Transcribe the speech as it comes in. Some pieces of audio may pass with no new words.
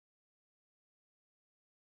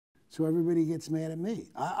so everybody gets mad at me.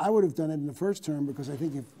 I would have done it in the first term because I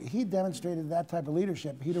think if he demonstrated that type of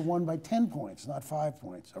leadership, he'd have won by 10 points, not 5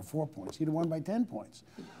 points or 4 points. He'd have won by 10 points.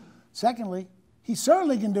 Secondly, he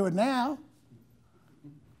certainly can do it now.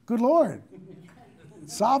 Good Lord.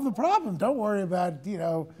 Solve the problem. Don't worry about, you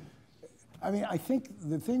know. I mean, I think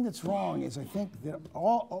the thing that's wrong is I think that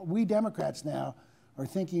we Democrats now are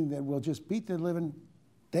thinking that we'll just beat the living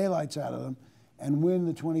daylights out of them and win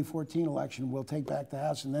the 2014 election. We'll take back the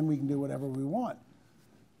House, and then we can do whatever we want.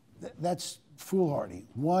 That's foolhardy.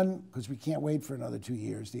 One, because we can't wait for another 2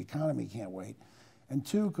 years. The economy can't wait. And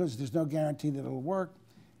two, because there's no guarantee that it'll work.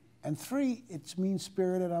 And three, it's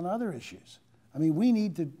mean-spirited on other issues. I mean, we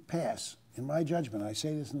need to pass, in my judgment, I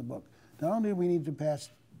say this in the book, not only do we need to pass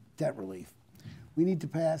debt relief, we need to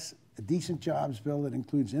pass a decent jobs bill that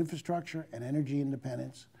includes infrastructure and energy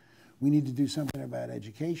independence. We need to do something about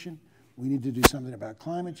education. We need to do something about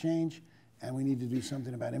climate change. And we need to do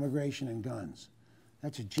something about immigration and guns.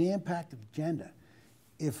 That's a jam-packed agenda.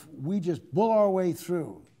 If we just bull our way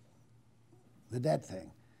through the debt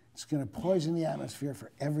thing, it's going to poison the atmosphere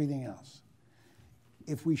for everything else.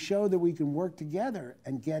 If we show that we can work together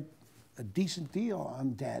and get a decent deal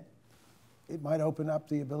on debt, it might open up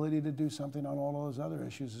the ability to do something on all those other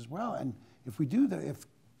issues as well. And if we do that, if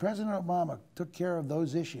President Obama took care of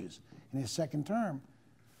those issues in his second term,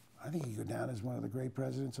 I think he'd go down as one of the great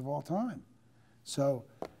presidents of all time. So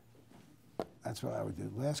that's what I would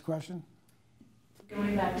do. Last question?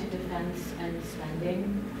 Going back to defense and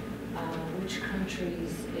spending, which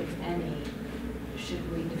countries, if any,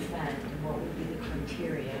 should we defend, and what would be the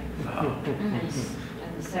criteria?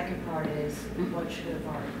 And the second part is, what should have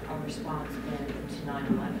our response been to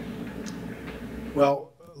 9/11?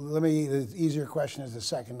 Well, the easier question is the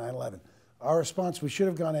second, 9/11. Our response, we should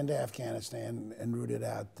have gone into Afghanistan and rooted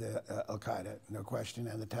out Al-Qaeda, no question,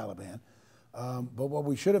 and the Taliban. But what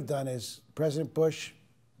we should have done is President Bush,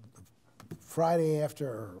 Friday after,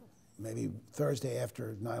 or maybe Thursday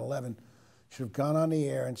after 9/11, should have gone on the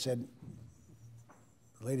air and said,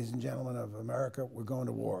 ladies and gentlemen of America, we're going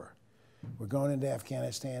to war. We're going into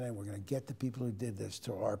Afghanistan, and we're going to get the people who did this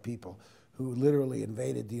to our people, who literally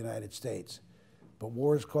invaded the United States. But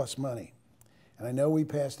wars cost money. And I know we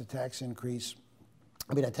passed a tax decrease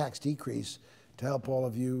to help all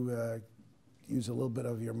of you use a little bit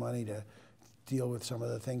of your money to deal with some of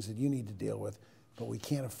the things that you need to deal with, but we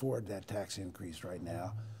can't afford that tax increase right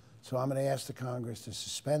now. So I'm going to ask the Congress to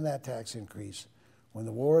suspend that tax increase. When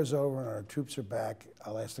the war is over and our troops are back,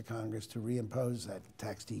 I'll ask the Congress to reimpose that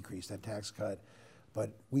tax decrease, that tax cut.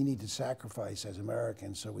 But we need to sacrifice as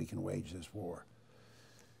Americans so we can wage this war.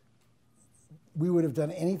 We would have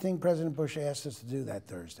done anything President Bush asked us to do that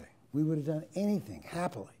Thursday. We would have done anything,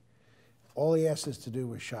 happily. All he asked us to do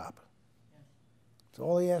was shop. That's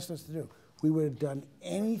all he asked us to do. We would have done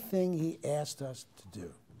anything he asked us to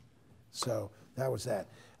do. So that was that.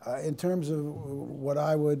 In terms of what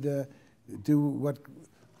I would do,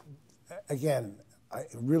 again, I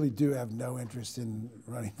really do have no interest in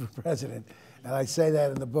running for president. And I say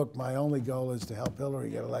that in the book. My only goal is to help Hillary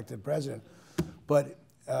get elected president. But,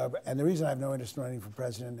 and the reason I have no interest in running for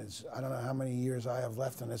president is I don't know how many years I have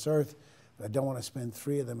left on this earth. But I don't want to spend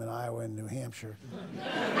 3 of them in Iowa and New Hampshire.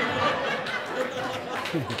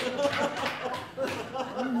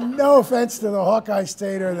 No offense to the Hawkeye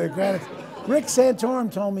State or the Granite. Rick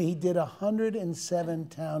Santorum told me he did 107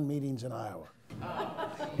 town meetings in Iowa.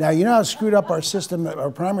 Now, you know how screwed up our system, our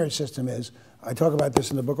primary system is. I talk about this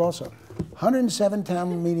in the book also. 107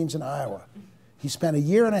 town meetings in Iowa. He spent 1.5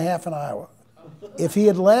 years in Iowa. If he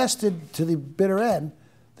had lasted to the bitter end,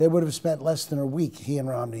 they would have spent less than a week, he and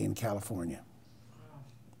Romney, in California.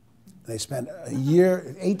 They spent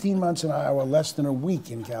 18 months in Iowa, less than a week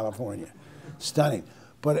in California. Stunning.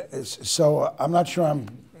 But so I'm not sure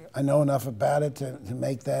I know enough about it to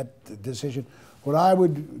make that decision. What I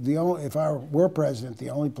would, if I were president, the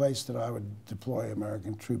only place that I would deploy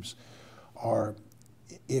American troops are,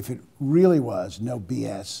 if it really was no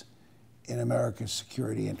BS, in America's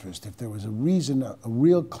security interest. If there was a reason, a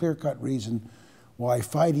real clear-cut reason why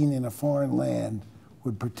fighting in a foreign land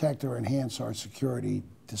would protect or enhance our security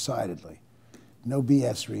decidedly. No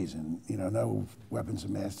BS reason, you know, no weapons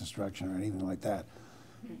of mass destruction or anything like that.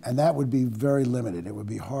 And that would be very limited. It would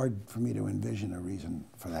be hard for me to envision a reason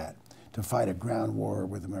for that, to fight a ground war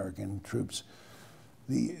with American troops.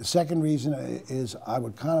 The second reason is I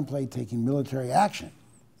would contemplate taking military action,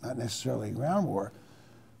 not necessarily a ground war,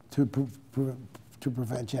 to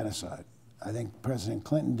prevent genocide. I think President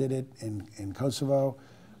Clinton did it in Kosovo.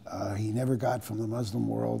 He never got from the Muslim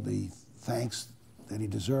world the thanks that he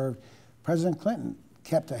deserved. President Clinton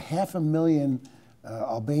kept 500,000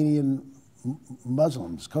 Albanian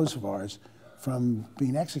Muslims, Kosovars, from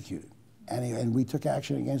being executed. And we took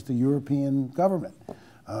action against the European government.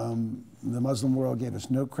 The Muslim world gave us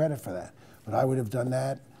no credit for that. But I would have done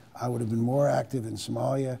that. I would have been more active in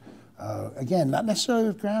Somalia. Again, not necessarily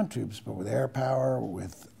with ground troops, but with air power,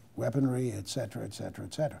 with weaponry, et cetera, et cetera,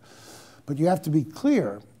 et cetera. But you have to be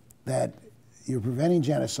clear that you're preventing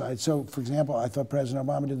genocide. So, for example, I thought President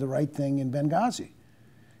Obama did the right thing in Benghazi.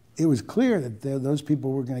 It was clear that those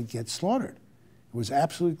people were going to get slaughtered. It was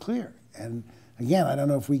absolutely clear. And again, I don't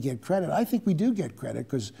know if we get credit. I think we do get credit,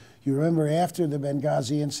 because you remember after the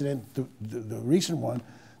Benghazi incident, the recent one,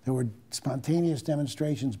 there were spontaneous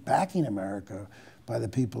demonstrations backing America by the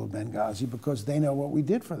people of Benghazi because they know what we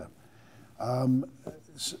did for them.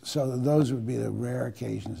 So those would be the rare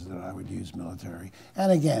occasions that I would use military.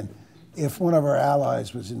 And again, if one of our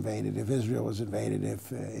allies was invaded, if Israel was invaded, if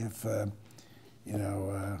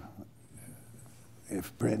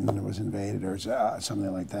Britain was invaded or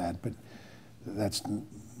something like that, but that's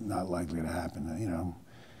not likely to happen,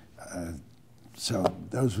 So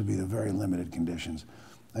those would be the very limited conditions.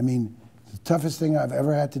 I mean, the toughest thing I've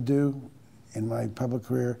ever had to do in my public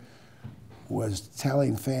career was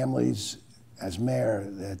telling families as mayor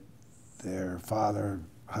that their father,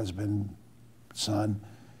 husband, son,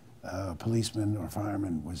 policeman or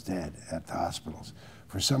fireman was dead at the hospitals.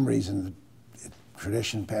 For some reason, the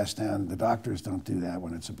tradition passed down, the doctors don't do that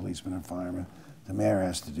when it's a policeman and fireman. The mayor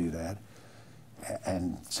has to do that.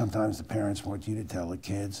 And sometimes the parents want you to tell the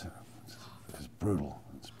kids. It's brutal.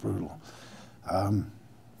 It's brutal.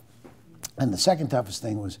 And the second toughest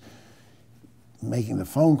thing was making the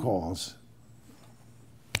phone calls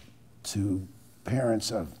to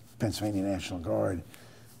parents of Pennsylvania National Guard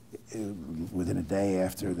within a day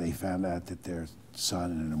after they found out that their son,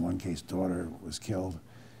 and in one case daughter, was killed.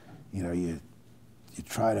 You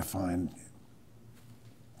try to find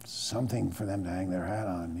something for them to hang their hat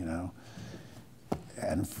on,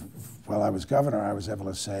 And while I was governor, I was able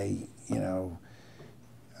to say,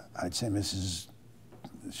 I'd say, Mrs.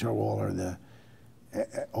 Showalter,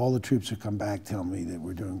 all the troops who come back tell me that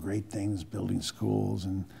we're doing great things, building schools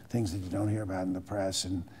and things that you don't hear about in the press,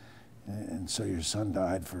 and so your son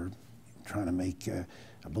died for trying to make a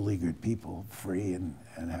beleaguered people free and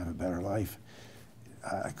have a better life.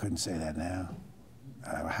 I couldn't say that now.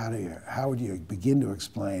 How would you begin to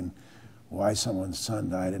explain why someone's son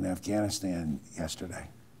died in Afghanistan yesterday?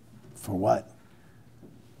 For what?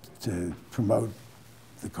 To promote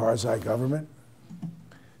the Karzai government?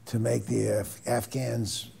 To make the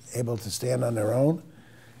Afghans able to stand on their own?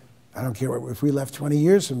 I don't care if we left 20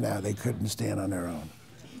 years from now, they couldn't stand on their own.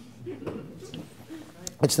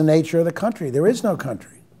 It's the nature of the country. There is no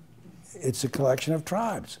country. It's a collection of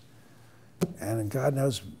tribes. And God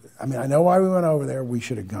knows, I mean, I know why we went over there. We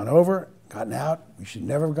should have gone over, gotten out. We should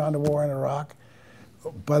never have gone to war in Iraq.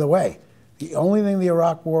 By the way, the only thing the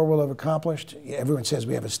Iraq war will have accomplished, everyone says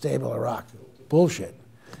we have a stable Iraq. Bullshit.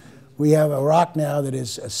 We have Iraq now that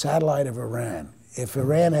is a satellite of Iran. If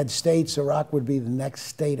Iran had states, Iraq would be the next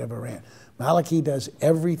state of Iran. Maliki does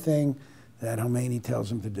everything that Khomeini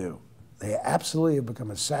tells him to do. They absolutely have become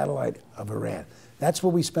a satellite of Iran. That's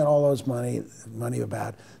what we spent all those money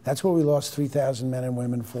about. That's what we lost 3,000 men and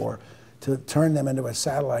women for, to turn them into a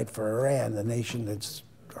satellite for Iran, the nation that's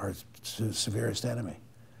our severest enemy.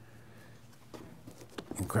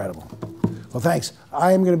 Incredible. Well, thanks.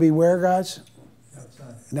 I am going to be where, guys?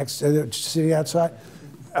 Next, sitting outside.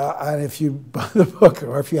 And if you buy the book,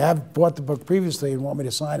 or if you have bought the book previously and want me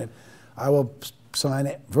to sign it, I will sign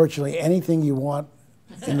it, virtually anything you want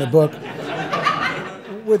in the book,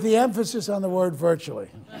 with the emphasis on the word virtually.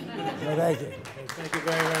 So thank you. Thank you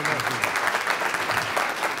very, very much.